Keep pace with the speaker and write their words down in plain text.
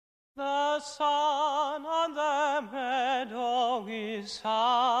sun on the meadow is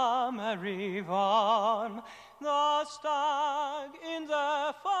summer eve on. The stag in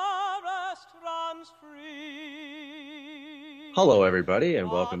the forest runs free. Hello, everybody,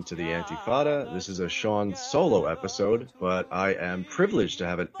 and welcome to the Antifada. This is a Sean solo episode, but I am privileged to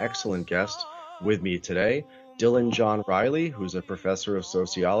have an excellent guest with me today, Dylan John Riley, who's a professor of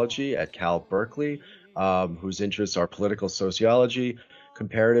sociology at Cal Berkeley, whose interests are political sociology,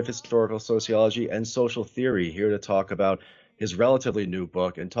 comparative historical sociology, and social theory, here to talk about his relatively new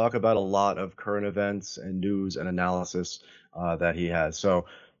book and talk about a lot of current events and news and analysis that he has. So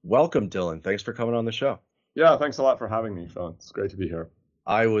welcome, Dylan. Thanks for coming on the show. Yeah, thanks a lot for having me, Sean. It's great to be here.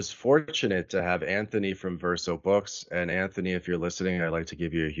 I was fortunate to have Anthony from Verso Books. And Anthony, if you're listening, I'd like to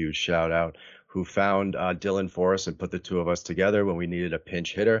give you a huge shout out, who found Dylan for us and put the two of us together when we needed a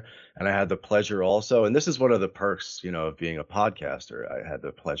pinch hitter. And I had the pleasure also, and this is one of the perks, of being a podcaster. I had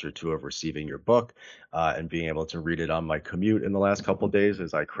the pleasure too of receiving your book and being able to read it on my commute in the last couple of days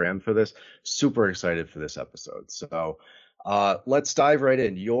as I crammed for this. Super excited for this episode. So let's dive right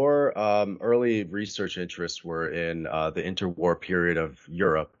in. Your early research interests were in the interwar period of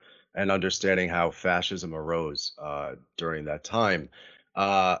Europe and understanding how fascism arose during that time.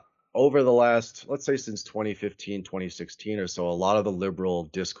 Over the last, let's say since 2015, 2016 or so, a lot of the liberal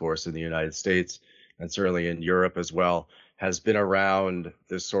discourse in the United States and certainly in Europe as well has been around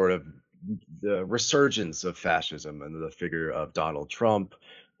this sort of the resurgence of fascism and the figure of Donald Trump,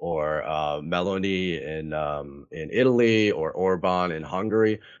 or Meloni in Italy, or Orban in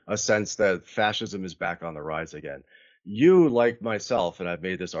Hungary, a sense that fascism is back on the rise again. You, like myself, and I've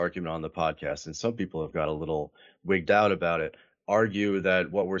made this argument on the podcast, and some people have got a little wigged out about it, argue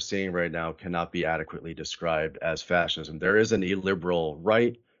that what we're seeing right now cannot be adequately described as fascism. There is an illiberal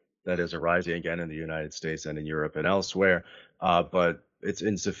right that is arising again in the United States and in Europe and elsewhere, but it's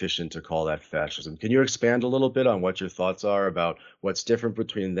insufficient to call that fascism. Can you expand a little bit on what your thoughts are about what's different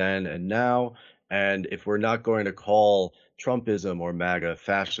between then and now? And if we're not going to call Trumpism or MAGA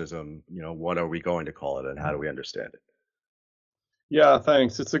fascism, what are we going to call it and how do we understand it? Yeah,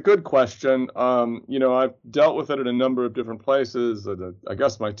 thanks. It's a good question. I've dealt with it in a number of different places. I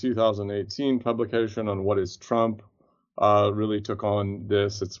guess my 2018 publication on What is Trump really took on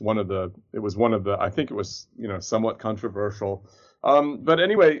this. I think it was, somewhat controversial. But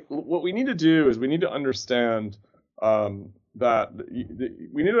anyway, what we need to do is we need to understand that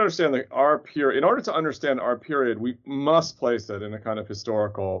our period. In order to understand our period, we must place it in a kind of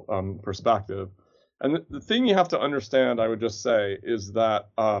historical perspective. And the thing you have to understand, I would just say, is that,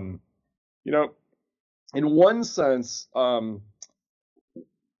 in one sense,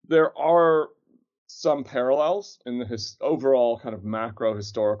 there are some parallels in the overall kind of macro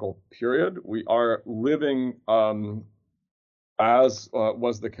historical period. We are living, as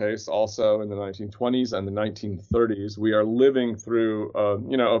was the case also in the 1920s and the 1930s, we are living through,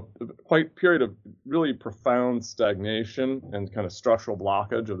 a quite period of really profound stagnation and kind of structural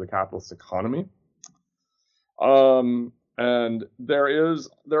blockage of the capitalist economy. And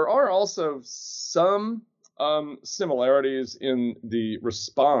there are also some similarities in the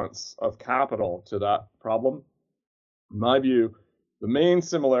response of capital to that problem. In my view, the main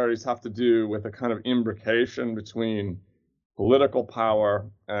similarities have to do with a kind of imbrication between political power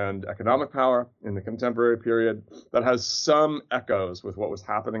and economic power in the contemporary period that has some echoes with what was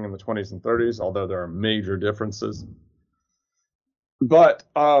happening in the 20s and 30s, although there are major differences. But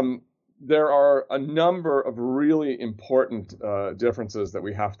there are a number of really important differences that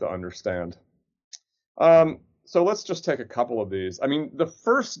we have to understand. So let's just take a couple of these. I mean, the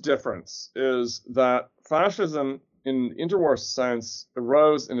first difference is that fascism in the interwar sense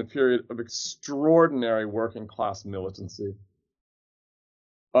arose in a period of extraordinary working class militancy.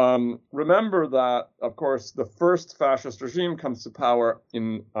 Remember that, of course, the first fascist regime comes to power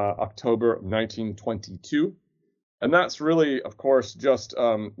in October of 1922. And that's really, of course, just,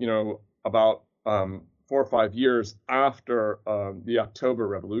 about 4 or 5 years after the October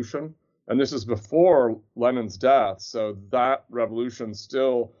Revolution. And this is before Lenin's death. So that revolution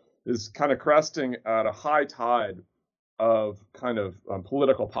still is kind of cresting at a high tide of kind of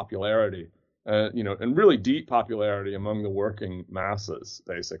political popularity, and really deep popularity among the working masses,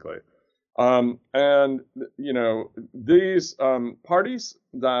 basically. These parties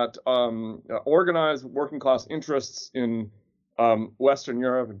that organize working class interests in Western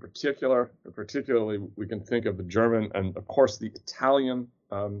Europe in particular, particularly we can think of the German and, of course, the Italian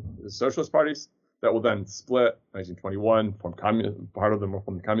socialist parties that will then split 1921, part of them will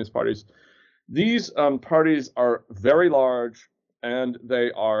form the communist parties. These parties are very large and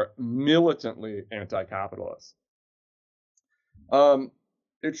they are militantly anti-capitalist.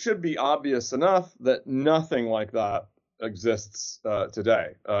 it should be obvious enough that nothing like that exists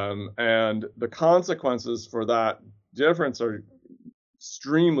today. And the consequences for that difference are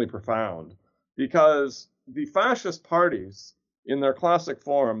extremely profound, because the fascist parties, in their classic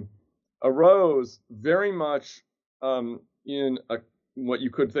form, arose very much in what you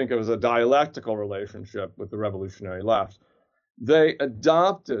could think of as a dialectical relationship with the revolutionary left. They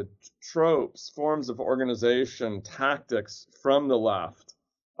adopted tropes, forms of organization, tactics from the left,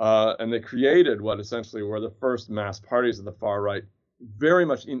 and they created what essentially were the first mass parties of the far right, very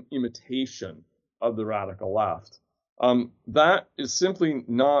much in imitation of the radical left. That is simply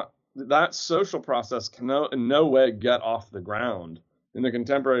not, that social process cannot in no way get off the ground in the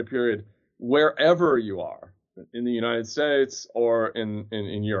contemporary period, wherever you are, in the United States or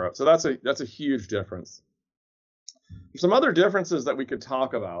in Europe. So that's a huge difference. There's some other differences that we could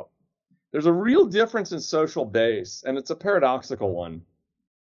talk about. There's a real difference in social base, and it's a paradoxical one.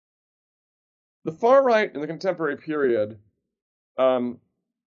 The far right in the contemporary period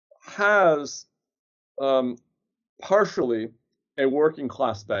has partially a working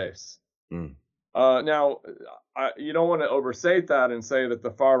class base. Now, you don't want to overstate that and say that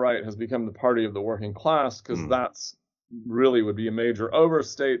the far right has become the party of the working class, because that's really would be a major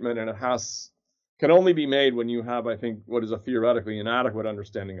overstatement, and it can only be made when you have, I think, what is a theoretically inadequate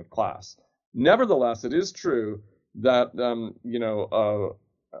understanding of class. Nevertheless, it is true that a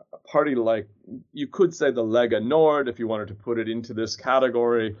party like, you could say the Lega Nord, if you wanted to put it into this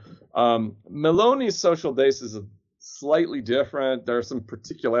category. Meloni's social base is slightly different. There are some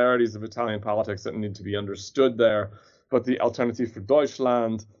particularities of Italian politics that need to be understood there, but the Alternative for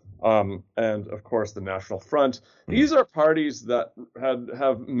Deutschland, and of course the National Front, these are parties that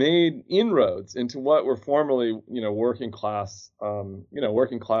have made inroads into what were formerly, working class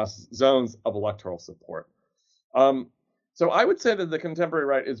zones of electoral support. So I would say that the contemporary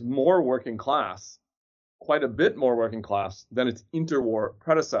right is more working class, quite a bit more working class than its interwar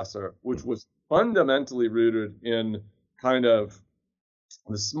predecessor, which was fundamentally rooted in kind of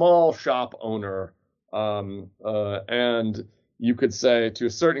the small shop owner, and you could say to a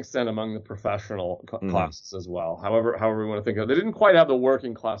certain extent among the professional classes as well. However we want to think of it, they didn't quite have the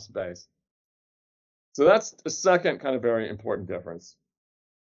working class base. So that's a second kind of very important difference.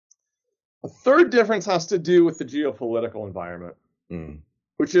 A third difference has to do with the geopolitical environment,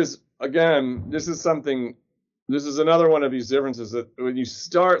 which is, again, this is another one of these differences that when you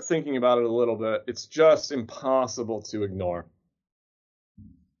start thinking about it a little bit, it's just impossible to ignore.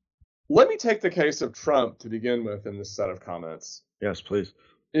 Let me take the case of Trump to begin with in this set of comments. Yes, please.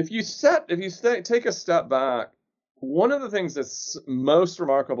 If you take a step back, one of the things that's most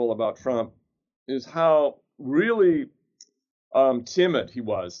remarkable about Trump is how really timid he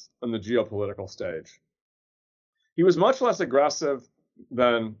was on the geopolitical stage. He was much less aggressive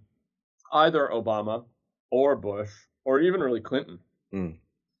than either Obama or Bush or even really Clinton.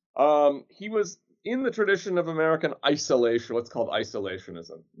 He was in the tradition of American isolation, what's called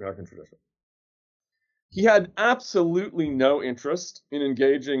isolationism, American tradition. He had absolutely no interest in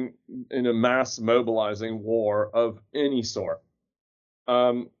engaging in a mass mobilizing war of any sort.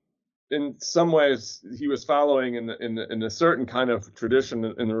 In some ways, he was following in a certain kind of tradition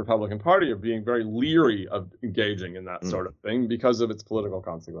in the Republican Party of being very leery of engaging in that sort of thing because of its political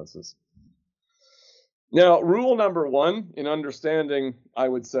consequences. Now, rule number one in understanding, I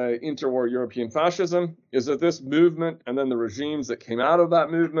would say, interwar European fascism is that this movement and then the regimes that came out of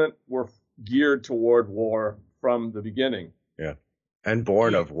that movement were geared toward war from the beginning. Yeah. And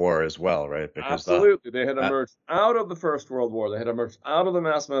born of war as well, right? Because absolutely. They had emerged out of the First World War. They had emerged out of the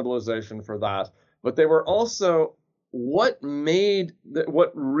mass mobilization for that. But they were also what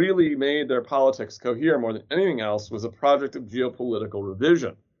really made their politics cohere more than anything else was a project of geopolitical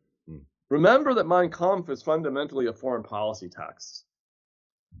revision. Remember that Mein Kampf is fundamentally a foreign policy text.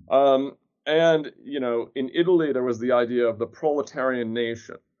 And, in Italy, there was the idea of the proletarian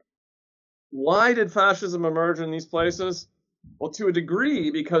nation. Why did fascism emerge in these places? Well, to a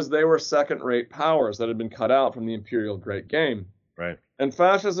degree, because they were second-rate powers that had been cut out from the imperial great game. Right. And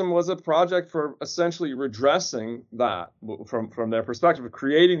fascism was a project for essentially redressing that from their perspective of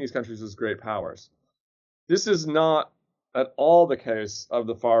creating these countries as great powers. This is not at all the case of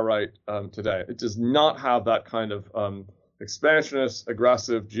the far right today. It does not have that kind of expansionist,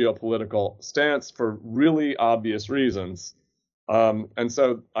 aggressive geopolitical stance for really obvious reasons. And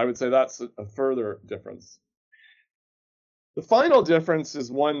so I would say that's a further difference. The final difference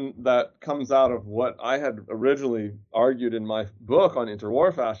is one that comes out of what I had originally argued in my book on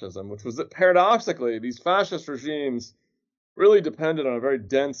interwar fascism, which was that paradoxically, these fascist regimes really depended on a very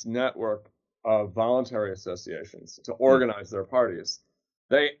dense network of voluntary associations to organize their parties.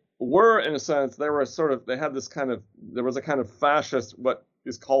 They were, in a sense, they had this kind of, there was a kind of fascist, what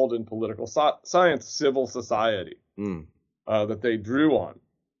is called in political science, civil society, that they drew on,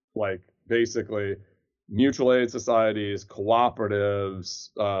 like basically mutual aid societies, cooperatives,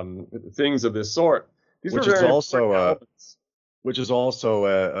 things of this sort. These which were is very also important elements. which is also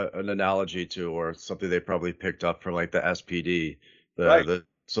an analogy to, or something they probably picked up from like the SPD, Right. the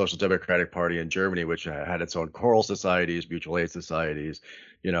Social Democratic Party in Germany, which had its own choral societies, mutual aid societies,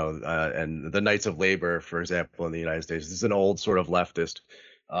 and the Knights of Labor, for example, in the United States. This is an old sort of leftist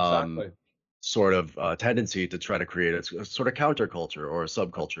Exactly. sort of tendency to try to create a sort of counterculture or a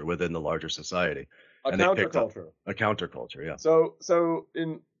subculture within the larger society. A And they picked up counterculture. a counterculture, yeah. So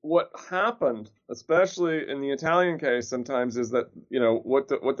in what happened, especially in the Italian case, sometimes is that what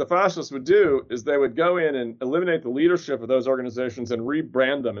the fascists would do is they would go in and eliminate the leadership of those organizations and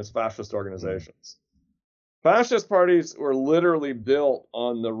rebrand them as fascist organizations. Fascist parties were literally built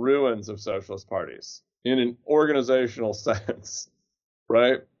on the ruins of socialist parties in an organizational sense,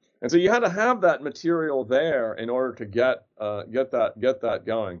 right? And so you had to have that material there in order to get that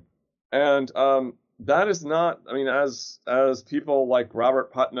going. And that is not, I mean, as people like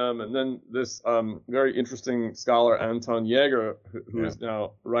Robert Putnam and then this very interesting scholar Anton Jaeger, who is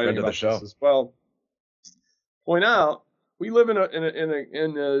now writing about this as well, point out, we live in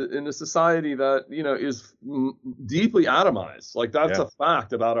a society that is deeply atomized. Like that's a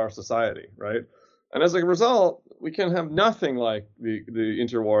fact about our society, right? And as a result, we can have nothing like the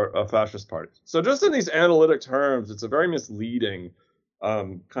interwar fascist parties. So just in these analytic terms, it's a very misleading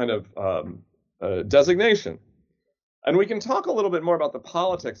kind of designation. And we can talk a little bit more about the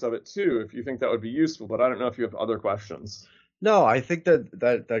politics of it too, if you think that would be useful. But I don't know if you have other questions. No, I think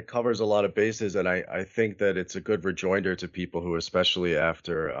that covers a lot of bases, and I think that it's a good rejoinder to people who, especially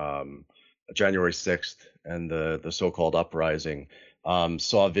after January 6th and the so-called uprising,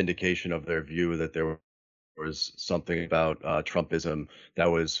 saw vindication of their view that there was something about Trumpism that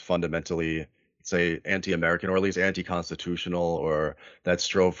was fundamentally, say, anti-American or at least anti-constitutional, or that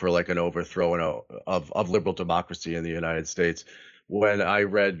strove for like an overthrow of liberal democracy in the United States. When I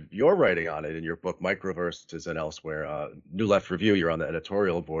read your writing on it in your book, Microverses and elsewhere, New Left Review, you're on the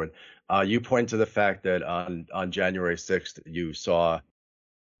editorial board, you point to the fact that on January 6th, you saw,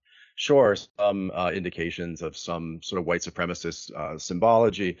 sure, some indications of some sort of white supremacist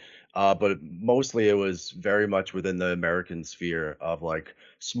symbology, but mostly it was very much within the American sphere of like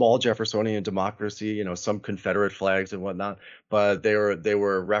small Jeffersonian democracy, some Confederate flags and whatnot, but they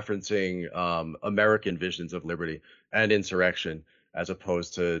were referencing American visions of liberty and insurrection, as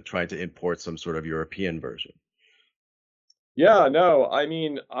opposed to trying to import some sort of European version. Yeah, no, I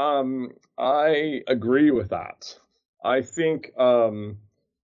mean, I agree with that. I think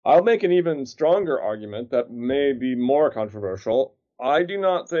I'll make an even stronger argument that may be more controversial. I do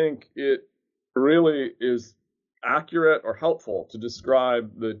not think it really is accurate or helpful to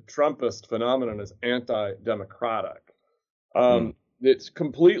describe the Trumpist phenomenon as anti-democratic. It's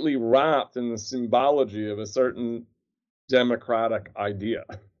completely wrapped in the symbology of a certain democratic idea.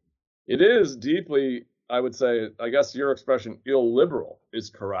 It is deeply, I would say, I guess your expression illiberal is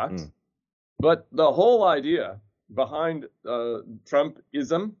correct. But the whole idea behind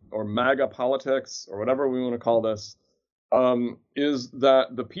Trumpism or MAGA politics or whatever we want to call this is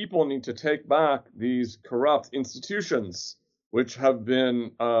that the people need to take back these corrupt institutions which have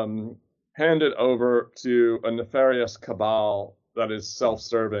been handed over to a nefarious cabal that is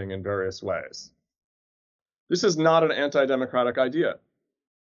self-serving in various ways. This is not an anti-democratic idea.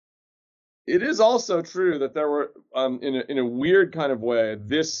 It is also true that there were, in a weird kind of way,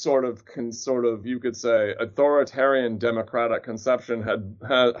 this sort of you could say authoritarian democratic conception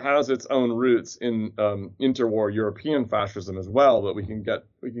has its own roots in interwar European fascism as well. But we can get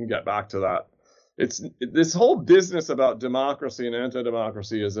back to that. This whole business about democracy and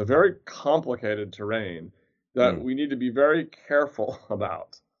anti-democracy is a very complicated terrain that we need to be very careful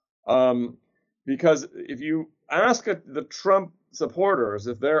about. Because if you ask the Trump supporters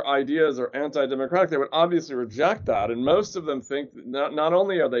if their ideas are anti-democratic, they would obviously reject that. And most of them think that not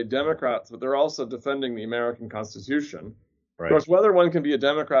only are they Democrats, but they're also defending the American Constitution. Right. Of course, whether one can be a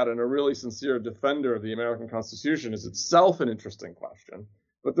Democrat and a really sincere defender of the American Constitution is itself an interesting question.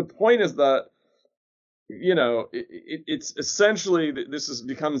 But the point is that, it's essentially,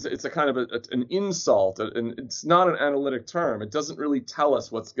 it's a kind of an insult, and it's not an analytic term. It doesn't really tell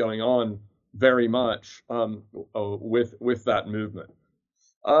us what's going on very much with that movement.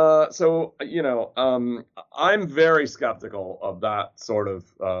 I'm very skeptical of that sort of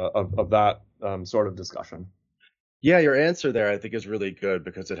discussion. Yeah, your answer there I think is really good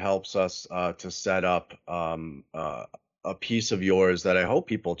because it helps us to set up a piece of yours that I hope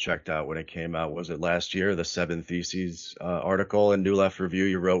people checked out when it came out. Was it last year? The Seven Theses article in New Left Review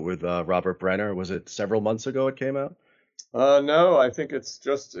you wrote with Robert Brenner. Was it several months ago it came out? No, I think it's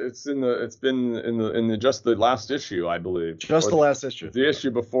been in the just the last issue, I believe. Just the last issue. The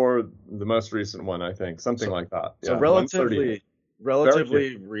issue before the most recent one, I think, something like that. So yeah,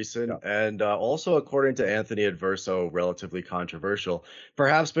 relatively recent, yeah. and also, according to Anthony Adverso, relatively controversial,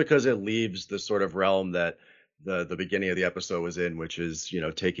 perhaps because it leaves the sort of realm that the beginning of the episode was in, which is,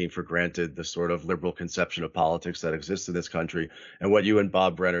 taking for granted the sort of liberal conception of politics that exists in this country. And what you and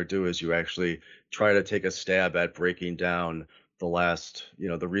Bob Brenner do is you actually try to take a stab at breaking down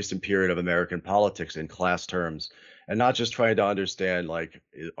the recent period of American politics in class terms, and not just trying to understand, like,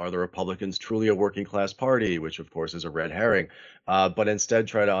 are the Republicans truly a working class party, which of course is a red herring, but instead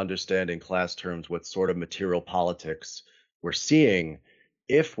try to understand in class terms what sort of material politics we're seeing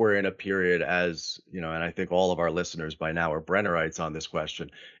if we're in a period, as and I think all of our listeners by now are Brennerites on this question,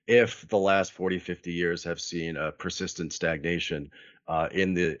 if the last 40, 50 years have seen a persistent stagnation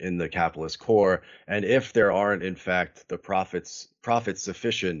in the capitalist core, and if there aren't in fact the profits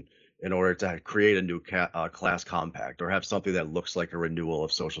sufficient in order to create a new class compact or have something that looks like a renewal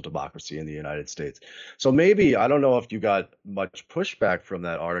of social democracy in the United States. So maybe, I don't know if you got much pushback from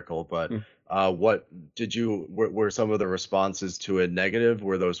that article, but were some of the responses to it negative?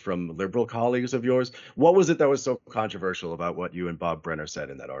 Were those from liberal colleagues of yours? What was it that was so controversial about what you and Bob Brenner said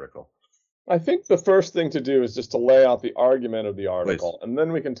in that article? I think the first thing to do is just to lay out the argument of the article, Please. And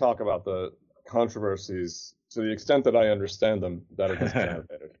then we can talk about the controversies to the extent that I understand them that it has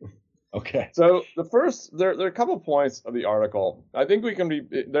generated. Okay. So the first, there are a couple points of the article. I think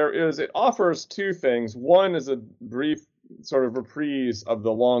it offers two things. One is a brief sort of reprise of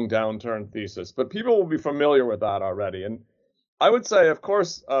the long downturn thesis, but people will be familiar with that already. And I would say, of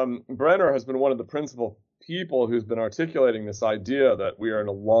course, Brenner has been one of the principal people who's been articulating this idea that we are in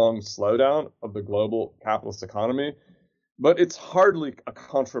a long slowdown of the global capitalist economy, but it's hardly a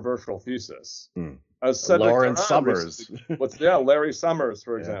controversial thesis. As Lawrence Summers. Larry Summers,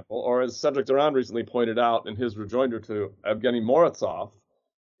 for example, or as Cedric Durand recently pointed out in his rejoinder to Evgeny Morozov,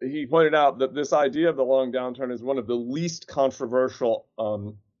 he pointed out that this idea of the long downturn is one of the least controversial,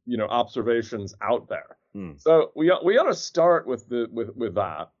 observations out there. So we ought to start with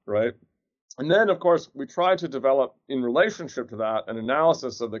that, right? And then, of course, we try to develop, in relationship to that, an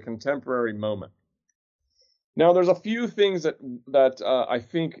analysis of the contemporary moment. Now, there's a few things that I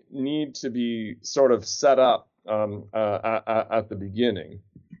think need to be sort of set up at the beginning,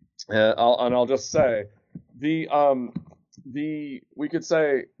 I'll just say we could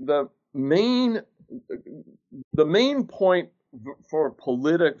say the main point for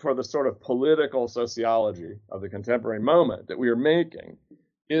the sort of political sociology of the contemporary moment that we are making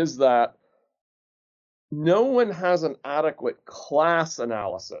is that no one has an adequate class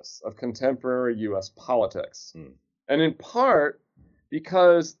analysis of contemporary U.S. politics. And in part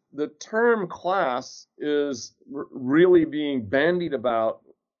because the term class is really being bandied about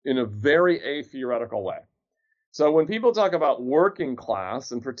in a very a-theoretical way. So when people talk about working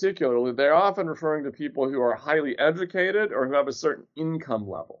class in particular, they're often referring to people who are highly educated or who have a certain income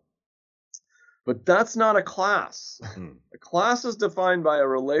level. But that's not a class. A class is defined by a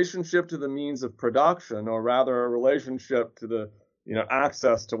relationship to the means of production, or rather a relationship to the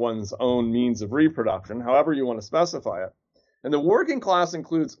access to one's own means of reproduction, however you want to specify it. And the working class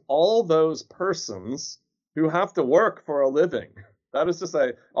includes all those persons who have to work for a living. That is to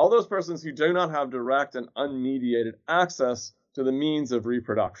say, all those persons who do not have direct and unmediated access to the means of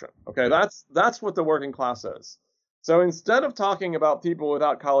reproduction. Okay, that's what the working class is. So instead of talking about people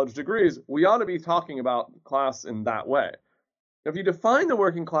without college degrees, we ought to be talking about class in that way. If you define the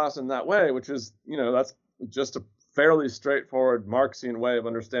working class in that way, which is, that's just a fairly straightforward Marxian way of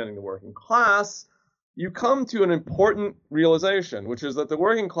understanding the working class, you come to an important realization, which is that the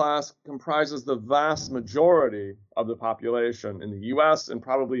working class comprises the vast majority of the population in the U.S. and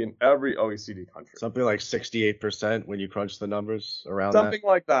probably in every OECD country. Something like 68% when you crunch the numbers around Something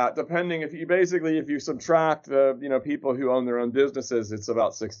like that, depending if you subtract the people who own their own businesses, it's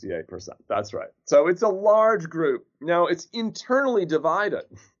about 68%. That's right. So it's a large group. Now it's internally divided,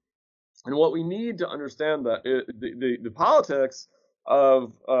 and what we need to understand that the politics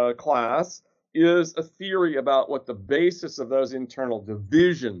of class is a theory about what the basis of those internal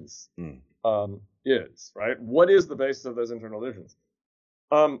divisions is, right? What is the basis of those internal divisions?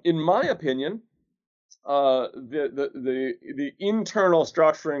 In my opinion, the internal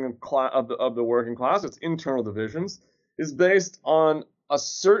structuring of the working class, its internal divisions, is based on a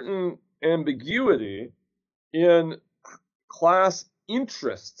certain ambiguity in class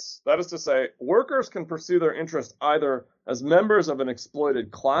interests. That is to say, workers can pursue their interests either as members of an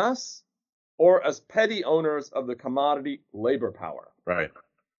exploited class or as petty owners of the commodity labor power. Right.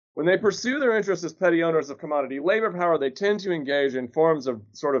 When they pursue their interests as petty owners of commodity labor power, they tend to engage in forms of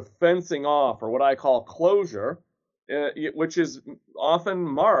sort of fencing off, or what I call closure, which is often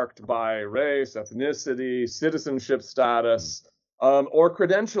marked by race, ethnicity, citizenship status, or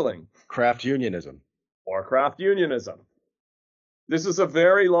credentialing. Craft unionism. Or craft unionism. This is a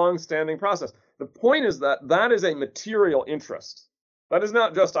very long-standing process. The point is that that is a material interest. That is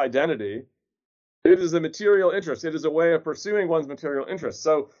not just identity. It is a material interest. It is a way of pursuing one's material interest.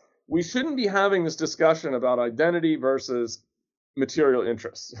 So we shouldn't be having this discussion about identity versus material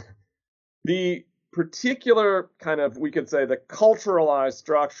interests. The particular kind of, we could say, the culturalized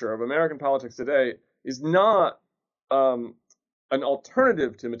structure of American politics today is not an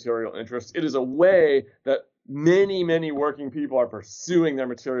alternative to material interests. It is a way that many, many working people are pursuing their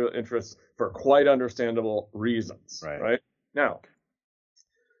material interests for quite understandable reasons. Right? Now,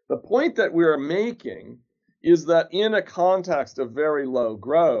 the point that we're making is that in a context of very low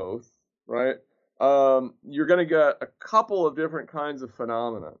growth, right, you're going to get a couple of different kinds of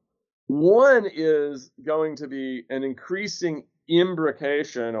phenomena. One is going to be an increasing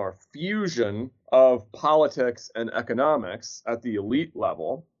imbrication or fusion of politics and economics at the elite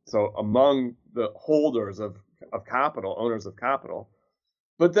level, so among the holders of capital, owners of capital,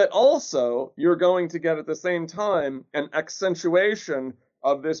 but that also you're going to get at the same time an accentuation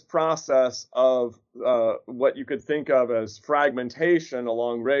of this process of what you could think of as fragmentation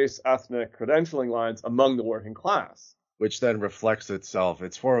along race, ethnic, credentialing lines among the working class. Which then reflects itself,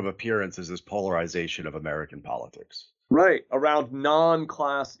 its form of appearance is this polarization of American politics. Right, around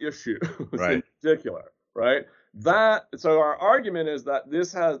non-class issues in particular, right? So our argument is that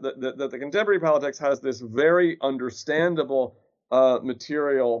this has that the contemporary politics has this very understandable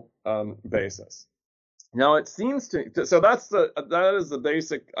material basis. Now it seems to, so that is the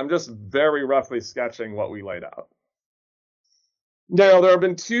basic. I'm just very roughly sketching what we laid out. Now there have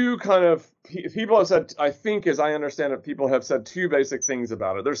been two kind of people have said, I think as I understand it, people have said two basic things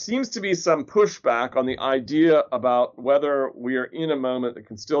about it. There seems to be some pushback on the idea about whether we are in a moment that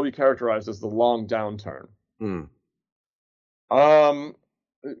can still be characterized as the long downturn.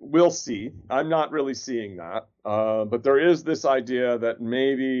 We'll see. I'm not really seeing that. But there is this idea that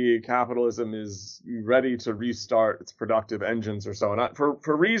maybe capitalism is ready to restart its productive engines or so on.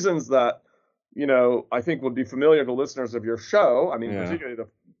 For reasons that, I think would be familiar to listeners of your show. I mean, particularly the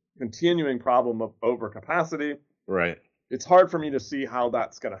continuing problem of overcapacity. Right. It's hard for me to see how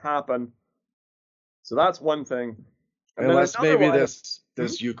that's going to happen. So that's one thing. Unless maybe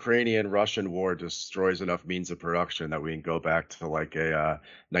this Ukrainian-Russian war destroys enough means of production that we can go back to like a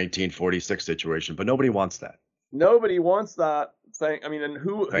 1946 situation, but nobody wants that. Nobody wants that.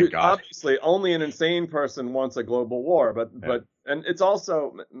 Who obviously only an insane person wants a global war, but and it's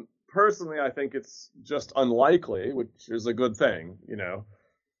also, personally, I think it's just unlikely, which is a good thing,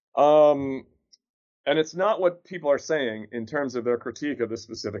 And it's not what people are saying in terms of their critique of this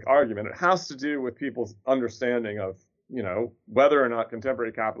specific argument. It has to do with people's understanding of, whether or not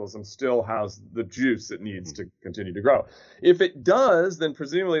contemporary capitalism still has the juice it needs to continue to grow. If it does, then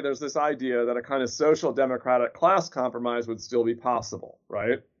presumably there's this idea that a kind of social democratic class compromise would still be possible,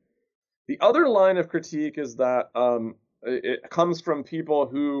 right? The other line of critique is that it comes from people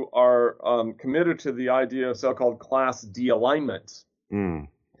who are committed to the idea of so-called class de-alignment. And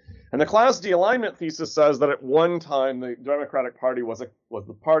the class de-alignment thesis says that at one time the Democratic Party was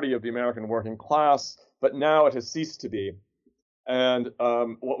the party of the American working class, but now it has ceased to be. And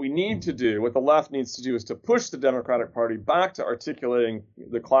what we need to do, what the left needs to do, is to push the Democratic Party back to articulating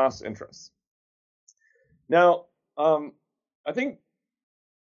the class interests. Now, I think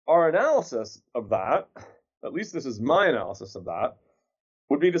our analysis of that, at least this is my analysis of that,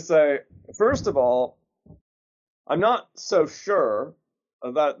 would be to say, first of all, I'm not so sure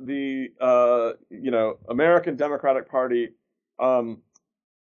that the American Democratic Party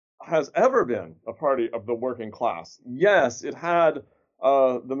has ever been a party of the working class. Yes, it had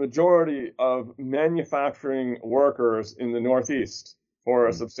the majority of manufacturing workers in the Northeast for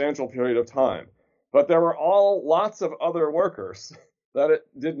a substantial period of time, but there were lots of other workers that it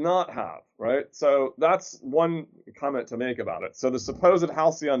did not have, right? So that's one comment to make about it. So the supposed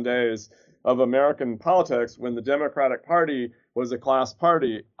halcyon days of American politics, when the Democratic Party was a class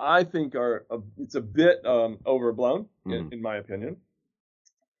party, I think it's a bit overblown, in my opinion.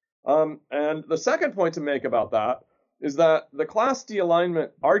 And the second point to make about that is that the class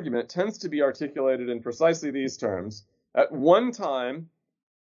de-alignment argument tends to be articulated in precisely these terms. At one time,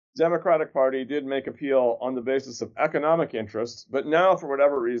 Democratic Party did make appeal on the basis of economic interests, but now, for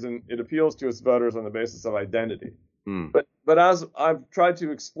whatever reason, it appeals to its voters on the basis of identity. But as I've tried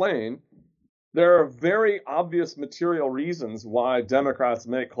to explain, there are very obvious material reasons why Democrats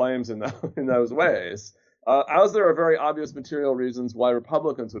make claims in those ways, as there are very obvious material reasons why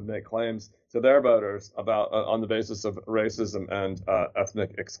Republicans would make claims to their voters about on the basis of racism and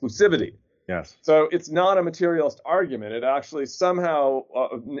ethnic exclusivity. Yes. So it's not a materialist argument. It actually somehow,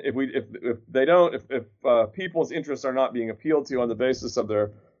 if people's interests are not being appealed to on the basis of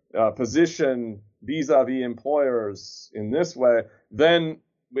their position vis-a-vis employers in this way, then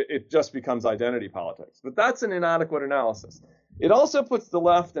it just becomes identity politics. But that's an inadequate analysis. It also puts the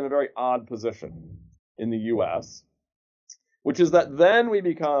left in a very odd position in the U.S., which is that then we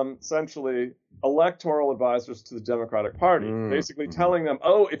become essentially electoral advisors to the Democratic Party, basically telling them,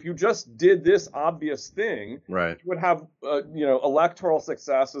 oh, if you just did this obvious thing, right, you would have electoral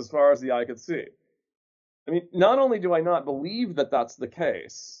success as far as the eye could see. I mean, not only do I not believe that that's the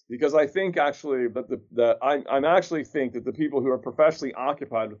case, because I think actually that I'm actually think that the people who are professionally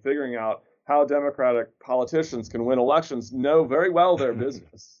occupied with figuring out how Democratic politicians can win elections know very well their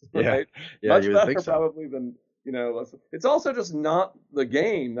business. Right? Yeah, Much you would better think so. probably than, it's also just not the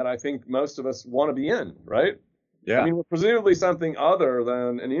game that I think most of us want to be in, right? Yeah. I mean, we're presumably something other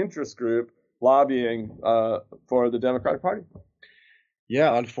than an interest group lobbying for the Democratic Party.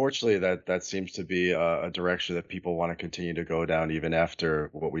 Yeah, unfortunately, that seems to be a direction that people want to continue to go down even after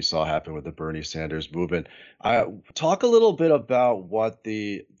what we saw happen with the Bernie Sanders movement. Talk a little bit about what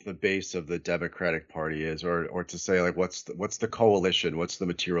the base of the Democratic Party is, or to say like what's the coalition, what's the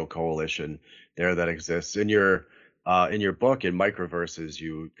material coalition there that exists in your book in Microverses.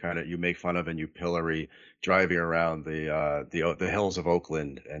 You make fun of and you pillory driving around the hills of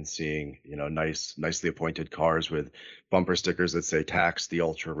Oakland and seeing nicely appointed cars with bumper stickers that say "tax the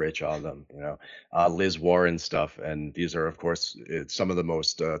ultra rich" on them. Liz Warren stuff, and these are of course some of the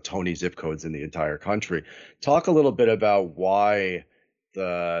most Tony zip codes in the entire country. Talk a little bit about why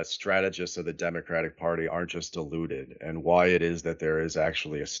the strategists of the Democratic Party aren't just deluded, and why it is that there is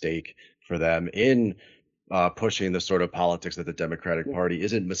actually a stake for them in pushing the sort of politics that the Democratic Party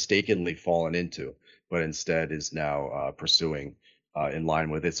isn't mistakenly fallen into, but instead is now pursuing in line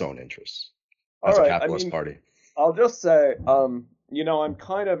with its own interests as a capitalist party. I'll just say, I'm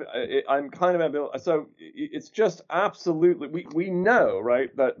kind of ambivalent. So it's just absolutely, we know,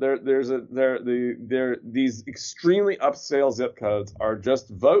 right, that these extremely upscale zip codes are just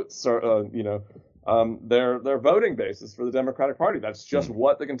votes, they're voting basis for the Democratic Party. That's just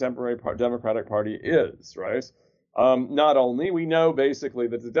what the contemporary Democratic Party is, right? Not only, we know basically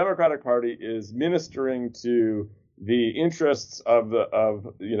that the Democratic Party is ministering to the interests of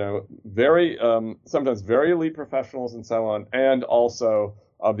very sometimes very elite professionals and so on, and also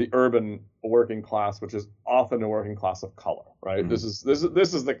of the urban working class, which is often a working class of color, right? This is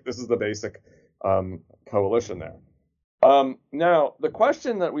the basic coalition there. Now, the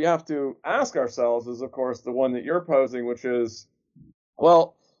question that we have to ask ourselves is, of course, the one that you're posing, which is,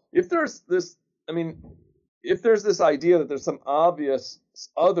 well, if there's this idea that there's some obvious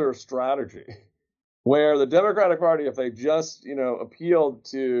other strategy where the Democratic Party, if they just, appealed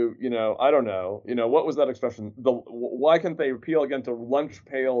to, I don't know, what was that expression? Why can't they appeal again to lunch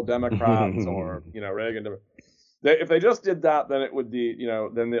pail Democrats or, Reagan? If they just did that, then it would be,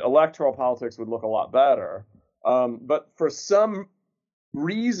 then the electoral politics would look a lot better. But for some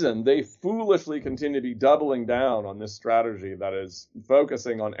reason, they foolishly continue to be doubling down on this strategy that is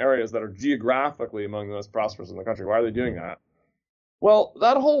focusing on areas that are geographically among the most prosperous in the country. Why are they doing that? Well,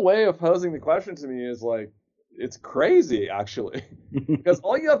 that whole way of posing the question to me is like, it's crazy, actually. Because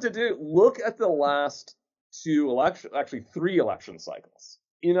all you have to do, look at the last three election cycles.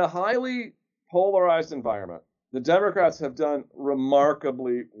 In a highly polarized environment, the Democrats have done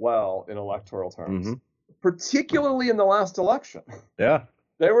remarkably well in electoral terms, particularly in the last election. Yeah.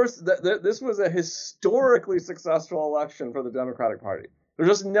 This was a historically successful election for the Democratic Party. There's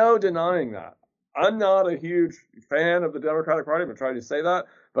just no denying that. I'm not a huge fan of the Democratic Party. I'm trying to say that,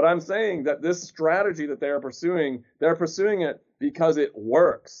 but I'm saying that this strategy that they're pursuing it because it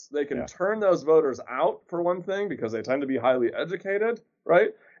works. They can turn those voters out, for one thing, because they tend to be highly educated,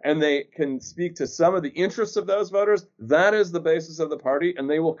 right? And they can speak to some of the interests of those voters. That is the basis of the party, and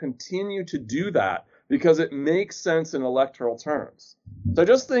they will continue to do that because it makes sense in electoral terms. So I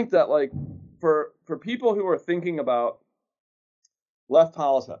just think that, like, for people who are thinking about left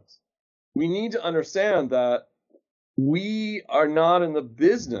politics, we need to understand that we are not in the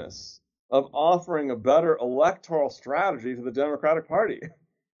business of offering a better electoral strategy to the Democratic Party.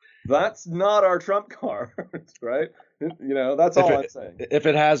 That's not our trump card, right? That's all I'm saying. If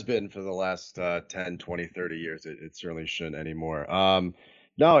it has been for the last 10, 20, 30 years, it certainly shouldn't anymore.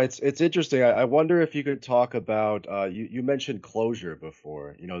 No, it's interesting. I wonder if you could talk about you mentioned closure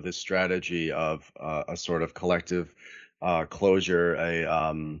before. This strategy of a sort of collective closure,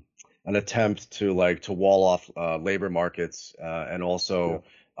 a an attempt to wall off labor markets and Yeah. also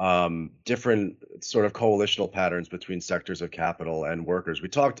different sort of coalitional patterns between sectors of capital and workers. We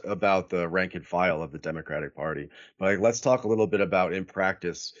talked about the rank and file of the Democratic Party, but let's talk a little bit about in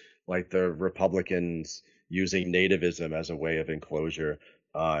practice, like the Republicans using nativism as a way of enclosure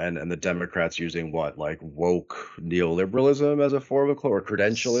and the Democrats using what, like woke neoliberalism as a form of or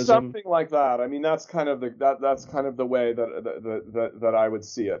credentialism? Something like that. I mean, that's kind of that's kind of the way that I would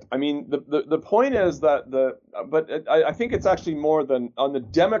see it. I mean, the point is that I think it's actually more than on the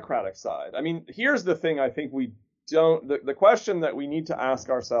Democratic side. I mean, here's the thing. I think we don't the question that we need to ask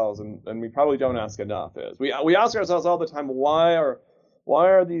ourselves, and we probably don't ask enough, is we ask ourselves all the time, why are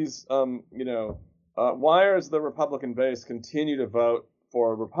these why does the Republican base continue to vote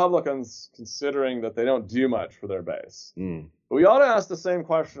for Republicans, considering that they don't do much for their base? But we ought to ask the same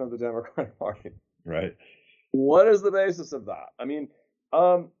question of the Democratic Party. Right. What is the basis of that? I mean,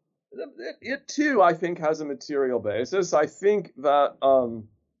 it too, I think, has a material basis. I think that,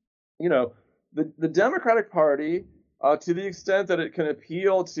 the Democratic Party, to the extent that it can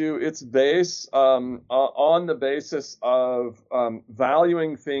appeal to its base on the basis of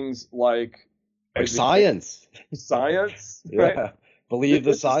valuing things like science, right? Yeah. Believe the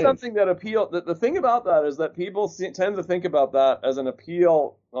This is science. something that appeal. The thing about that is that people tend to think about that as an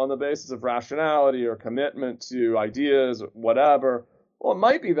appeal on the basis of rationality or commitment to ideas, or whatever. Well, it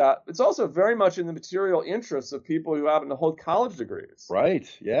might be that. It's also very much in the material interests of people who happen to hold college degrees. Right.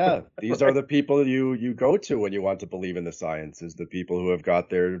 Yeah. These are the people you go to when you want to believe in the science, is the people who have got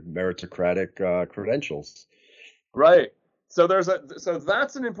their meritocratic credentials. Right. So so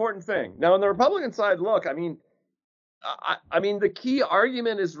that's an important thing. Now, on the Republican side, look, I mean, the key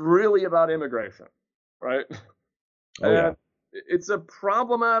argument is really about immigration, right? Oh, yeah. And it's a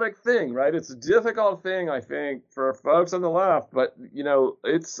problematic thing, right? It's a difficult thing, I think, for folks on the left, but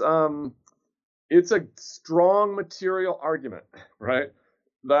it's a strong material argument, right?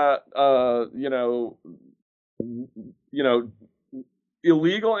 That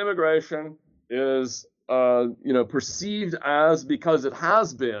illegal immigration is perceived as, because it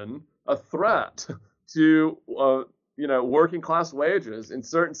has been, a threat to working class wages in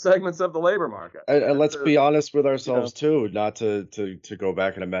certain segments of the labor market. And let's be honest with ourselves too, not to go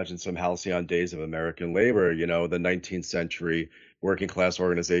back and imagine some halcyon days of American labor. The 19th century working class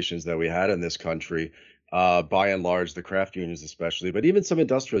organizations that we had in this country, by and large, the craft unions especially, but even some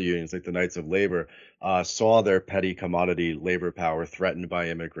industrial unions like the Knights of Labor, saw their petty commodity labor power threatened by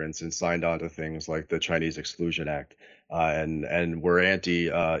immigrants and signed on to things like the Chinese Exclusion Act, and were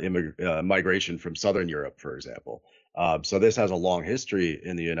anti migration from Southern Europe, for example. So this has a long history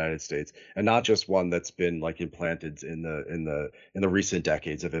in the United States, and not just one that's been like implanted in the recent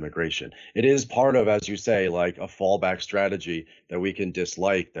decades of immigration. It is part of, as you say, like a fallback strategy that we can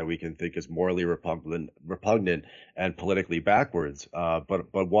dislike, that we can think is morally repugnant and politically backwards,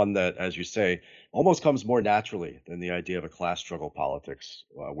 but one that, as you say, almost comes more naturally than the idea of a class struggle politics,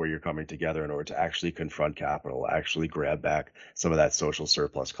 where you're coming together in order to actually confront capital, actually grab back some of that social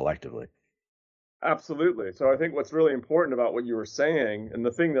surplus collectively. Absolutely. So I think what's really important about what you were saying, and the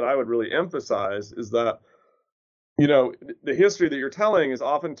thing that I would really emphasize, is that, the history that you're telling is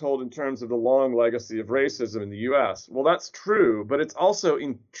often told in terms of the long legacy of racism in the U.S. Well, that's true, but it's also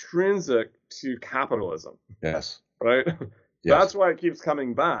intrinsic to capitalism. Yes. Right? Yes. That's why it keeps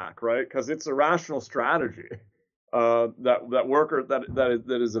coming back, right? Because it's a rational strategy that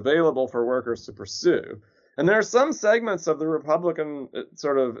is available for workers to pursue. And there are some segments of the Republican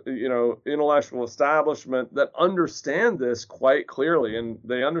sort of, intellectual establishment that understand this quite clearly, and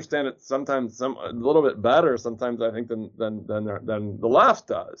they understand it sometimes a little bit better, sometimes, I think, than the left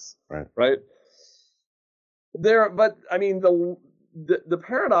does. Right. But I mean, the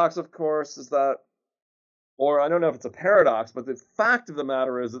paradox, of course, is that, or I don't know if it's a paradox, but the fact of the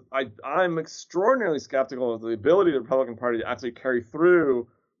matter is that I'm extraordinarily skeptical of the ability of the Republican Party to actually carry through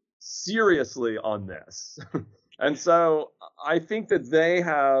seriously on this. And so I think that they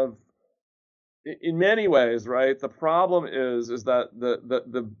have, in many ways, right, the problem is that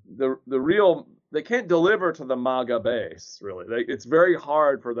the real, they can't deliver to the MAGA base, really. It's very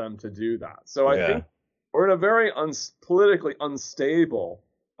hard for them to do that. So I think we're in a very politically unstable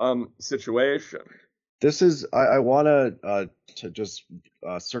situation. This is, I want to just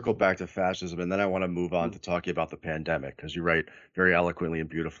circle back to fascism, and then I want to move on to talking about the pandemic, because you write very eloquently and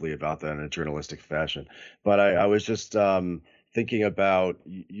beautifully about that in a journalistic fashion. But I was just thinking about,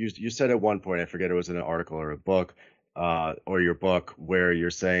 you said at one point, I forget, it was in an article or a book, or your book, where you're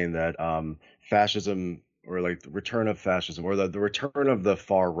saying that fascism, or like the return of fascism, or the return of the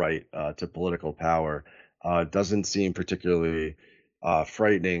far right to political power, doesn't seem particularly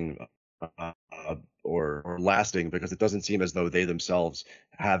frightening, uh, or lasting, because it doesn't seem as though they themselves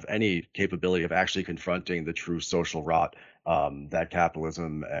have any capability of actually confronting the true social rot that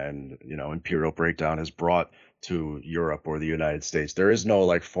capitalism and imperial breakdown has brought to Europe or the United States. There is no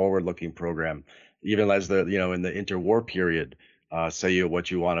like forward-looking program, even as in the interwar period. Say what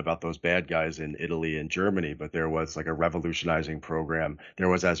you want about those bad guys in Italy and Germany, but there was like a revolutionizing program. There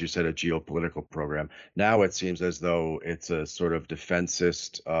was, as you said, a geopolitical program. Now it seems as though it's a sort of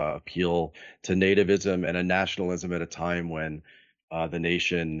defensist appeal to nativism and a nationalism at a time when the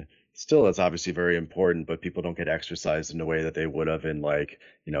nation still is obviously very important, but people don't get exercised in the way that they would have in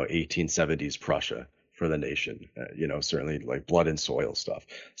 1870s Prussia for the nation. Certainly like blood and soil stuff.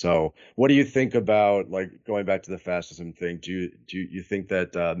 So what do you think about, like, going back to the fascism thing? Do you think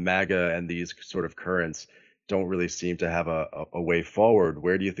that MAGA and these sort of currents don't really seem to have a way forward?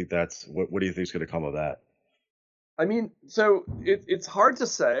 Where do you think what do you think is going to come of that? I mean, so it's hard to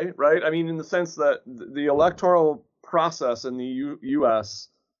say, right? I mean, in the sense that the electoral process in the U.S.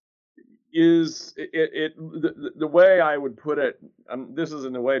 is the way I would put it. This is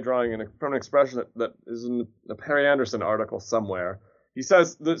in a way drawing from an expression that is in the Perry Anderson article somewhere. He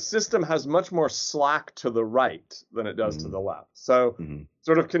says the system has much more slack to the right than it does to the left. So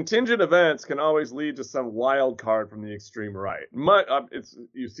sort of contingent events can always lead to some wild card from the extreme right.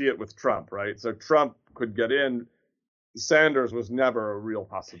 You see it with Trump, right? So Trump could get in. Sanders was never a real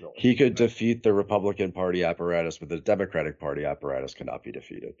possibility. He could defeat the Republican Party apparatus, but the Democratic Party apparatus cannot be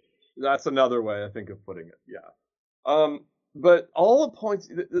defeated. That's another way, I think, of putting it. Yeah. But all the points,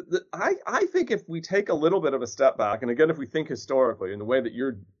 I think if we take a little bit of a step back, and again, if we think historically in the way that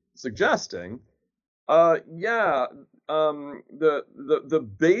you're suggesting, the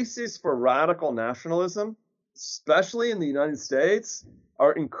basis for radical nationalism, especially in the United States,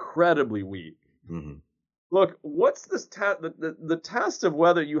 are incredibly weak. Mm-hmm. Look, what's this the test of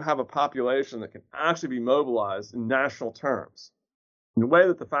whether you have a population that can actually be mobilized in national terms, in the way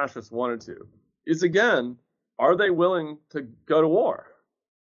that the fascists wanted to, is again, are they willing to go to war?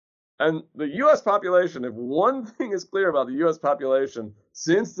 And the U.S. population, if one thing is clear about the U.S. population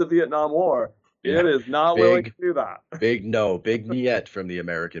since the Vietnam War, it is not willing to do that. Big niet from the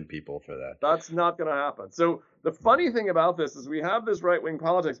American people for that. That's not going to happen. So the funny thing about this is we have this right-wing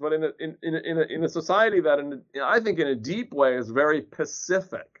politics, but in a society that, I think, in a deep way, is very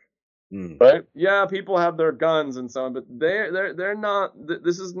pacific. Right? Yeah, people have their guns and so on, but they're not.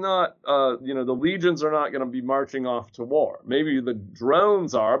 This is not. The legions are not going to be marching off to war. Maybe the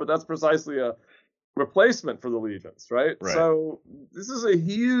drones are, but that's precisely a replacement for the legions, right? So this is a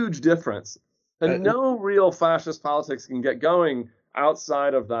huge difference, and no real fascist politics can get going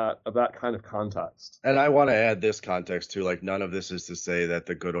outside of that kind of context. And I want to add this context too. Like, none of this is to say that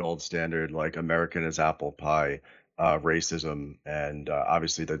the good old standard, like American is apple pie, racism and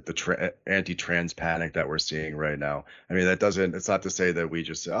obviously the anti-trans panic that we're seeing right now. I mean, it's not to say that we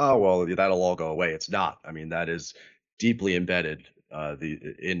just say, oh, well, that'll all go away. It's not. I mean, that is deeply embedded.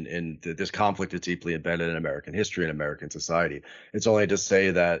 This conflict is deeply embedded in American history and American society. It's only to say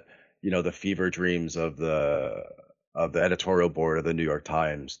that, the fever dreams of the editorial board of the New York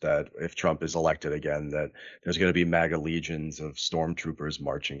Times, that if Trump is elected again, that there's going to be MAGA legions of stormtroopers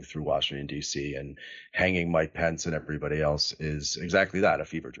marching through Washington, D.C. and hanging Mike Pence and everybody else, is exactly that, a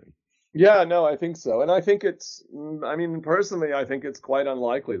fever dream. Yeah, no, I think so. And I think personally, I think it's quite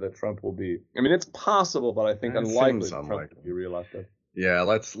unlikely that Trump will be. I mean, it's possible, but I think unlikely that Trump will be reelected. Yeah,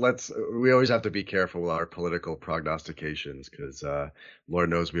 we always have to be careful with our political prognostications because Lord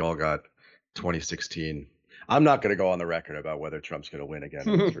knows we all got 2016. I'm not going to go on the record about whether Trump's going to win again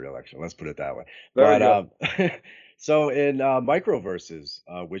in this re-election. Let's put it that way. So in Microverses,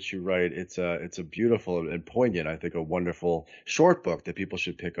 which you write, it's a beautiful and poignant, I think, a wonderful short book that people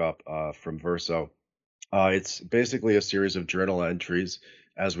should pick up from Verso. It's basically a series of journal entries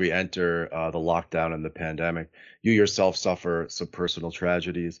as we enter the lockdown and the pandemic. You yourself suffer some personal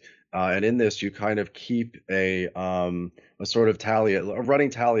tragedies. And in this, you kind of keep a sort of a running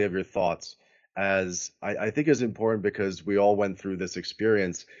tally of your thoughts, as I think is important because we all went through this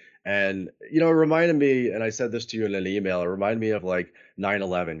experience. And, it reminded me, and I said this to you in an email, it reminded me of like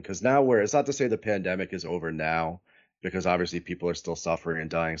 9/11, because now it's not to say the pandemic is over now, because obviously people are still suffering and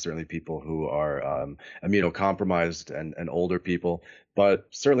dying, certainly people who are immunocompromised and older people. But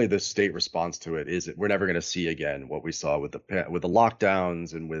certainly the state response to it is we're never going to see again what we saw with the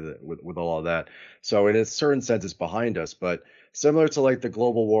lockdowns and with all of that. So in a certain sense, it's behind us. But similar to like the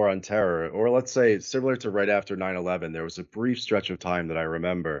global war on terror, or let's say similar to right after 9/11, there was a brief stretch of time that I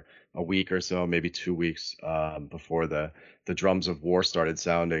remember, a week or so, maybe 2 weeks before the drums of war started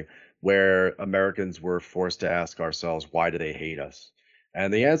sounding, where Americans were forced to ask ourselves, why do they hate us?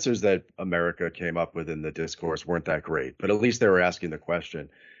 And the answers that America came up with in the discourse weren't that great, but at least they were asking the question.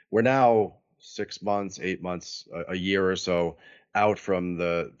 We're now 6 months, 8 months, a year or so out from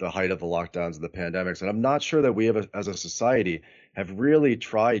the height of the lockdowns and the pandemics. And I'm not sure that we have, as a society, have really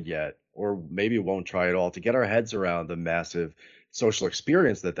tried yet, or maybe won't try at all, to get our heads around the massive social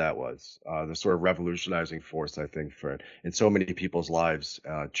experience that was, the sort of revolutionizing force, I think, for in so many people's lives,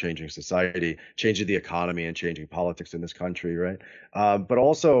 changing society, changing the economy, and changing politics in this country, right? But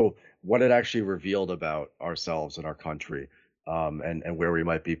also what it actually revealed about ourselves and our country, and where we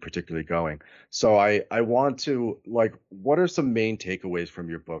might be particularly going. So I want to, like, what are some main takeaways from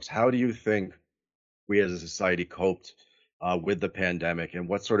your books? How do you think we as a society coped with the pandemic, and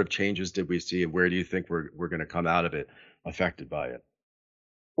what sort of changes did we see, and where do you think we're going to come out of it affected by it?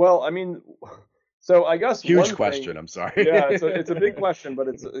 Well, I mean, so I guess Huge question. I'm sorry. Yeah, it's a big question, but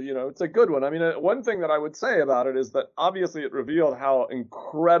it's a good one. I mean, one thing that I would say about it is that obviously it revealed how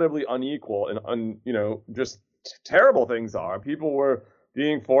incredibly unequal and just terrible things are. People were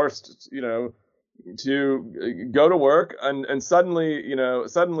being forced, to go to work, and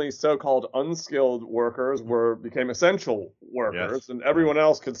suddenly so-called unskilled workers became essential workers, Yes. and everyone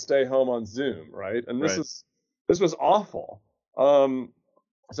else could stay home on Zoom, right? And Right. this was awful.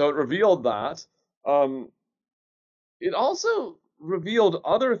 So it revealed that. It also revealed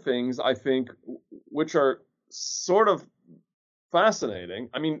other things, I think, which are sort of fascinating.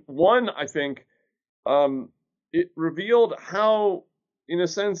 I mean, one, I think, it revealed how, in a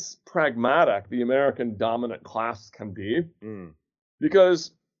sense, pragmatic the American dominant class can be. Mm.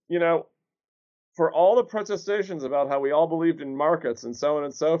 Because, for all the protestations about how we all believed in markets and so on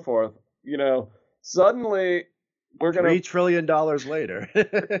and so forth, suddenly we're going $3 trillion later.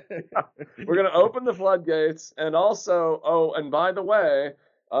 we're going to open the floodgates, and also, and by the way,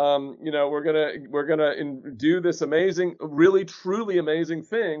 we're gonna do this amazing, really truly amazing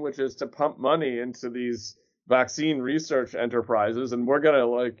thing, which is to pump money into these vaccine research enterprises, and we're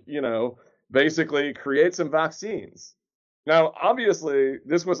gonna basically create some vaccines. Now, obviously,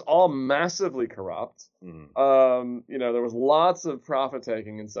 this was all massively corrupt. Mm. There was lots of profit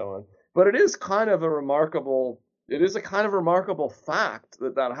taking and so on, but it is kind of a remarkable fact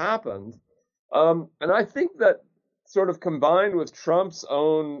that happened. And I think that sort of combined with Trump's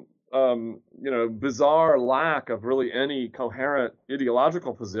own, bizarre lack of really any coherent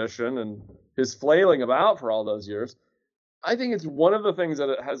ideological position and his flailing about for all those years, I think it's one of the things that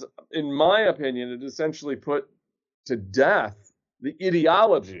it has, in my opinion, it essentially put to death the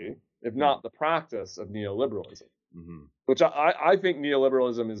ideology, if not the practice, of neoliberalism, which I think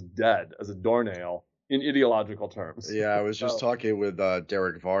neoliberalism is dead as a doornail in ideological terms. Yeah, I was just talking with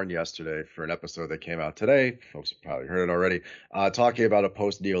Derek Varn yesterday for an episode that came out today. Folks have probably heard it already. Talking about a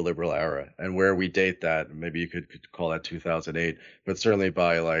post-neoliberal era and where we date that. Maybe you could call that 2008, but certainly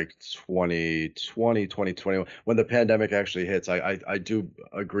by like 2020, 2021, when the pandemic actually hits, I do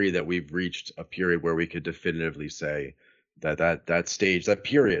agree that we've reached a period where we could definitively say that stage, that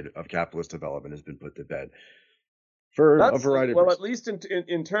period of capitalist development has been put to bed. For a variety of reasons. At least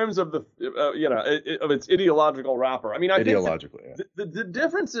in terms of the of its ideological wrapper. I mean, I think the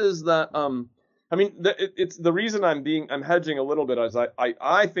difference is that it's the reason I'm hedging a little bit is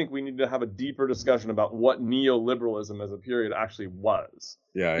I think we need to have a deeper discussion about what neoliberalism as a period actually was.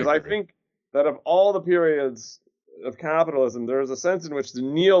 Yeah, because I think that of all the periods of capitalism, there is a sense in which the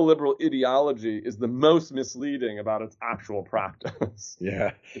neoliberal ideology is the most misleading about its actual practice.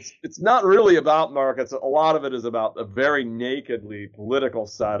 Yeah. It's not really about markets. A lot of it is about a very nakedly political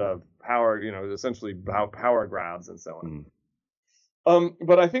set of power, essentially power grabs and so on.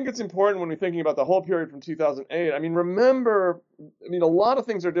 But I think it's important when we're thinking about the whole period from 2008. I mean, remember, a lot of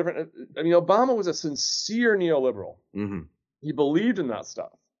things are different. I mean, Obama was a sincere neoliberal. Mm-hmm. He believed in that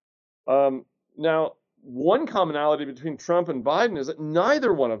stuff. Now, one commonality between Trump and Biden is that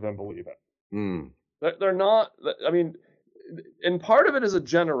neither one of them believe it. They're not, and part of it is a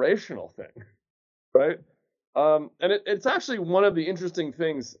generational thing, right? And it's actually one of the interesting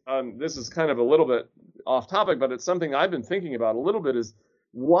things, this is kind of a little bit off topic, but it's something I've been thinking about a little bit, is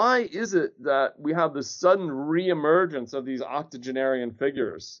why is it that we have this sudden reemergence of these octogenarian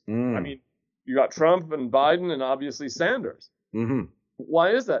figures? I mean, you got Trump and Biden and obviously Sanders. Mm-hmm.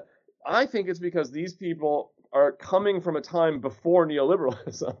 Why is that? I think it's because these people are coming from a time before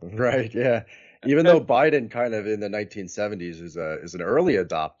neoliberalism. Right, yeah. Even though Biden kind of in the 1970s is an early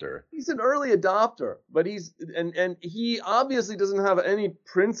adopter. He's an early adopter, but he obviously doesn't have any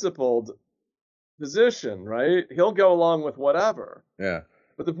principled position, right? He'll go along with whatever. Yeah.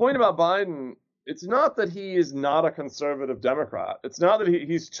 But the point about Biden, it's not that he is not a conservative Democrat. It's not that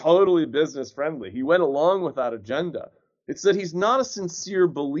he's totally business friendly. He went along with that agenda. It's that he's not a sincere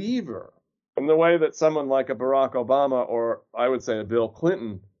believer in the way that someone like a Barack Obama or I would say a Bill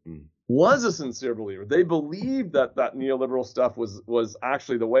Clinton was a sincere believer. They believed that neoliberal stuff was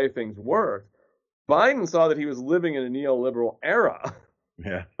actually the way things worked. Biden saw that he was living in a neoliberal era.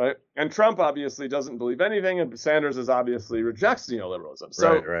 Yeah. Right. And Trump obviously doesn't believe anything, and Sanders obviously rejects neoliberalism.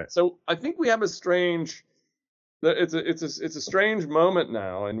 So, right. So I think we have a strange. It's a strange moment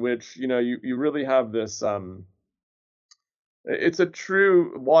now in which you really have this. It's a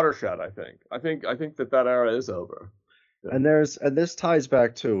true watershed. I think that era is over. Yeah. And this ties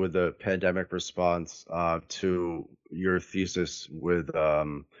back too with the pandemic response to your thesis with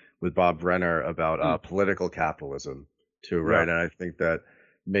Bob Brenner about political capitalism too, right? Yeah. And I think that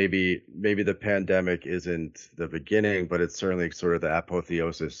maybe the pandemic isn't the beginning, but it's certainly sort of the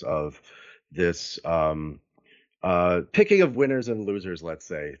apotheosis of this picking of winners and losers, let's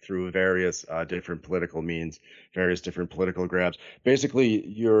say, through various different political means, various different political grabs. Basically,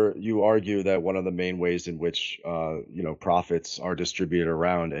 you argue that one of the main ways in which profits are distributed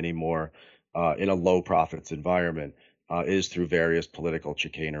around anymore in a low profits environment is through various political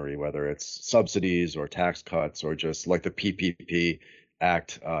chicanery, whether it's subsidies or tax cuts or just like the PPP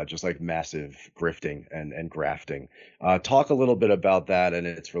Act, just like massive grifting and grafting. Talk a little bit about that and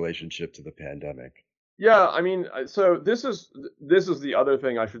its relationship to the pandemic. Yeah, I mean, so this is the other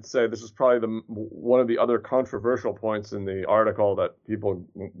thing I should say. This is probably one of the other controversial points in the article that people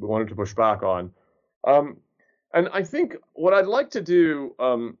wanted to push back on. And I think what I'd like to do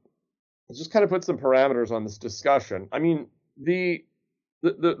is just kind of put some parameters on this discussion. I mean, the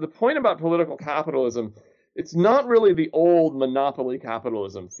point about political capitalism, it's not really the old monopoly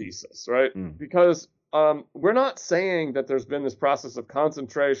capitalism thesis, right? Because we're not saying that there's been this process of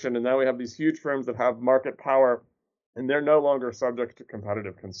concentration and now we have these huge firms that have market power and they're no longer subject to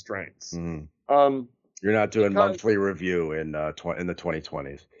competitive constraints. You're not doing monthly review in the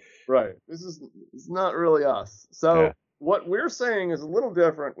 2020s. Right. It's not really us. So What we're saying is a little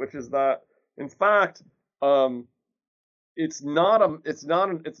different, which is that in fact, it's not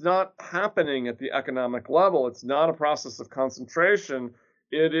happening at the economic level. It's not a process of concentration.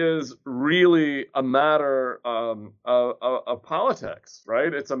 It is really a matter of politics,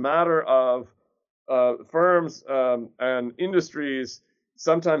 right? It's a matter of firms and industries,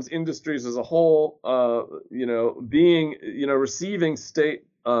 sometimes industries as a whole, receiving state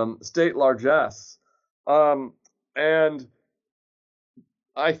largesse, and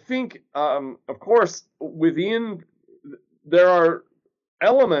I think, of course, there are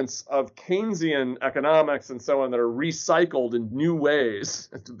elements of Keynesian economics and so on that are recycled in new ways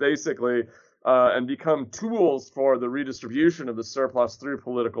to basically and become tools for the redistribution of the surplus through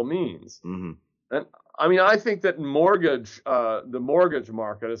political means. And I mean, I think that the mortgage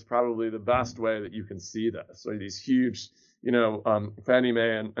market is probably the best way that you can see this. So these huge, Fannie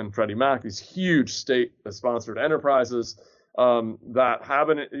Mae and Freddie Mac, these huge state-sponsored enterprises that have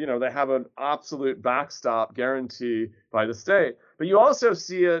they have an absolute backstop guarantee by the state. But you also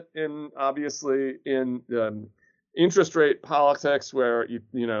see it obviously in interest rate politics, where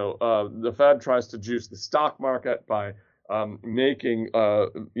the Fed tries to juice the stock market by making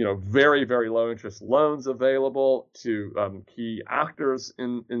very, very low interest loans available to key actors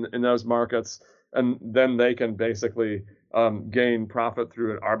in those markets, and then they can basically gain profit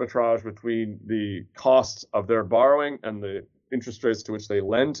through an arbitrage between the costs of their borrowing and the interest rates to which they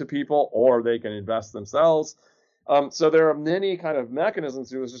lend to people, or they can invest themselves. So there are many kind of mechanisms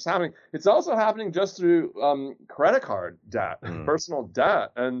through this just happening. It's also happening just through credit card debt, personal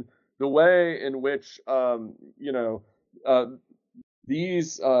debt, and the way in which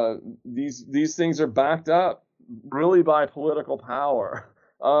these things are backed up really by political power.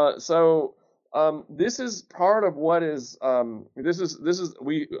 This is part of what is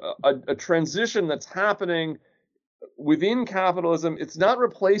a transition that's happening within capitalism. It's not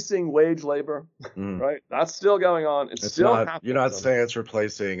replacing wage labor, right? That's still going on. It's still not, capitalism. You're not saying it's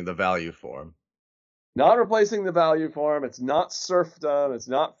replacing the value form. Not replacing the value form. It's not serfdom. It's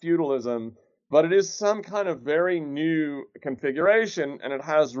not feudalism. But it is some kind of very new configuration, and it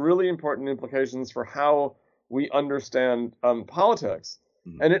has really important implications for how we understand politics.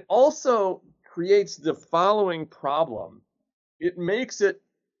 And it also creates the following problem. It makes it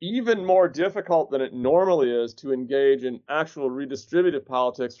even more difficult than it normally is to engage in actual redistributive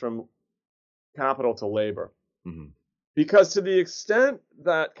politics from capital to labor. Mm-hmm. Because to the extent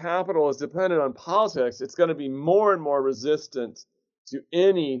that capital is dependent on politics, it's going to be more and more resistant to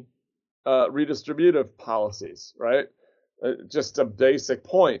any redistributive policies, right? Just a basic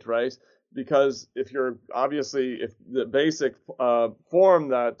point, right? Because if the basic form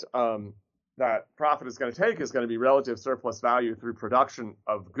that profit is going to take is going to be relative surplus value through production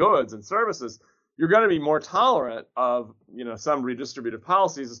of goods and services, you're going to be more tolerant of, some redistributive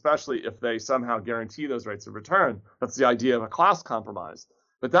policies, especially if they somehow guarantee those rates of return. That's the idea of a class compromise.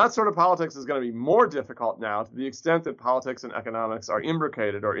 But that sort of politics is going to be more difficult now to the extent that politics and economics are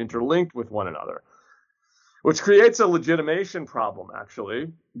imbricated or interlinked with one another, which creates a legitimation problem, actually,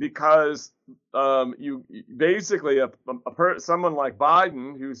 because you basically someone like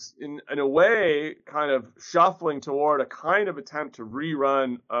Biden, who's in a way kind of shuffling toward a kind of attempt to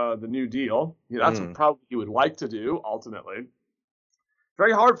rerun the New Deal. That's what probably he would like to do ultimately.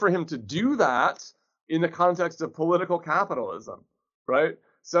 Very hard for him to do that in the context of political capitalism, right?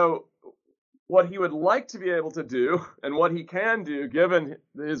 So what he would like to be able to do and what he can do, given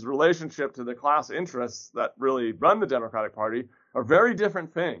his relationship to the class interests that really run the Democratic Party, are very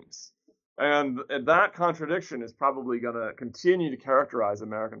different things. And that contradiction is probably going to continue to characterize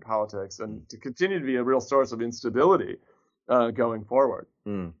American politics and to continue to be a real source of instability going forward.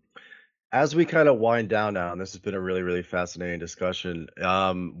 As we kind of wind down now, and this has been a really, really fascinating discussion,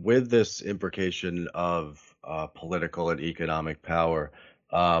 with this imbrication of political and economic power,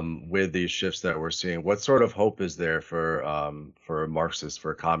 with these shifts that we're seeing, what sort of hope is there for Marxists,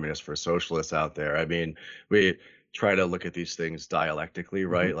 for communists, for socialists out there? I mean, we try to look at these things dialectically,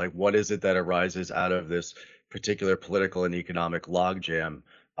 right? Mm-hmm. Like, what is it that arises out of this particular political and economic logjam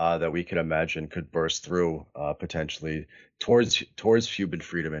that we can imagine could burst through potentially towards human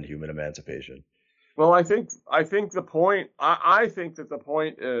freedom and human emancipation? Well, I think the point. I think that the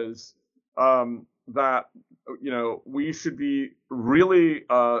point is that we should be really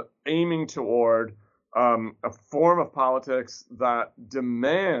aiming toward a form of politics that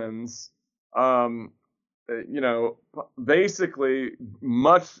demands basically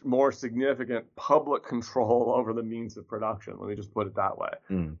much more significant public control over the means of production. Let me just put it that way.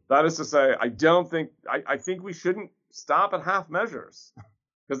 That is to say, I think we shouldn't stop at half measures,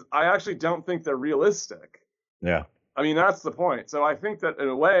 because I actually don't think they're realistic. Yeah. I mean, that's the point. So I think that in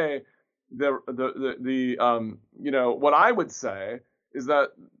a way, what I would say is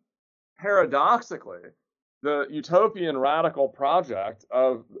that paradoxically, the utopian radical project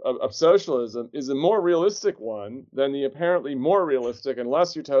of socialism is a more realistic one than the apparently more realistic and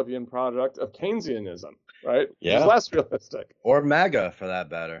less utopian project of Keynesianism, right? Yeah. It's less realistic. Or MAGA, for that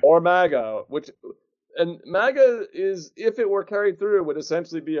matter. Or MAGA, and MAGA is, if it were carried through, would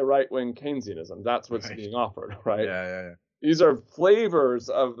essentially be a right-wing Keynesianism. That's what's being offered, right? Yeah. These are flavors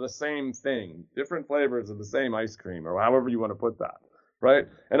of the same thing, different flavors of the same ice cream, or however you want to put that, right?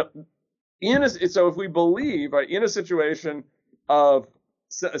 And so if we believe, right, in a situation of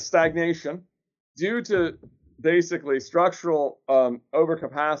stagnation due to basically structural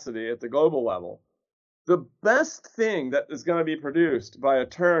overcapacity at the global level, the best thing that is going to be produced by a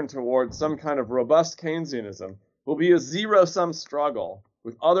turn towards some kind of robust Keynesianism will be a zero-sum struggle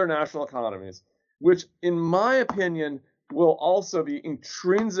with other national economies, which, in my opinion, will also be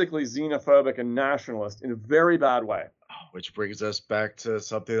intrinsically xenophobic and nationalist in a very bad way. Which brings us back to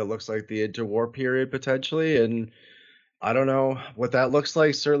something that looks like the interwar period potentially. And I don't know what that looks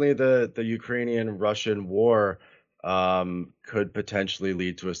like. Certainly the Ukrainian-Russian war could potentially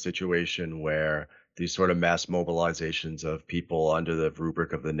lead to a situation where these sort of mass mobilizations of people under the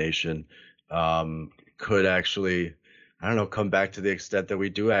rubric of the nation could actually, I don't know, come back to the extent that we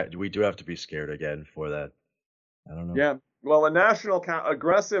do have to be scared again for that. I don't know. Yeah. Well,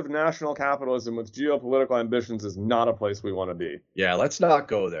 aggressive national capitalism with geopolitical ambitions is not a place we want to be. Yeah, let's not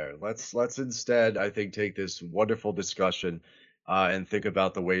go there. Let's instead, I think, take this wonderful discussion and think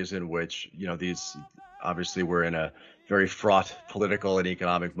about the ways in which, these, obviously we're in a very fraught political and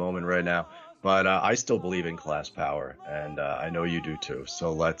economic moment right now, but I still believe in class power, and I know you do too.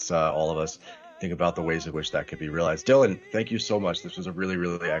 So let's all of us think about the ways in which that could be realized. Dylan, thank you so much. This was a really,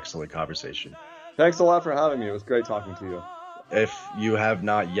 really excellent conversation. Thanks a lot for having me. It was great talking to you. If you have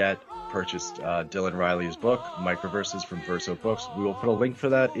not yet purchased Dylan Riley's book, Microverses from Verso Books, we will put a link for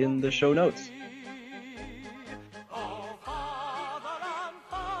that in the show notes.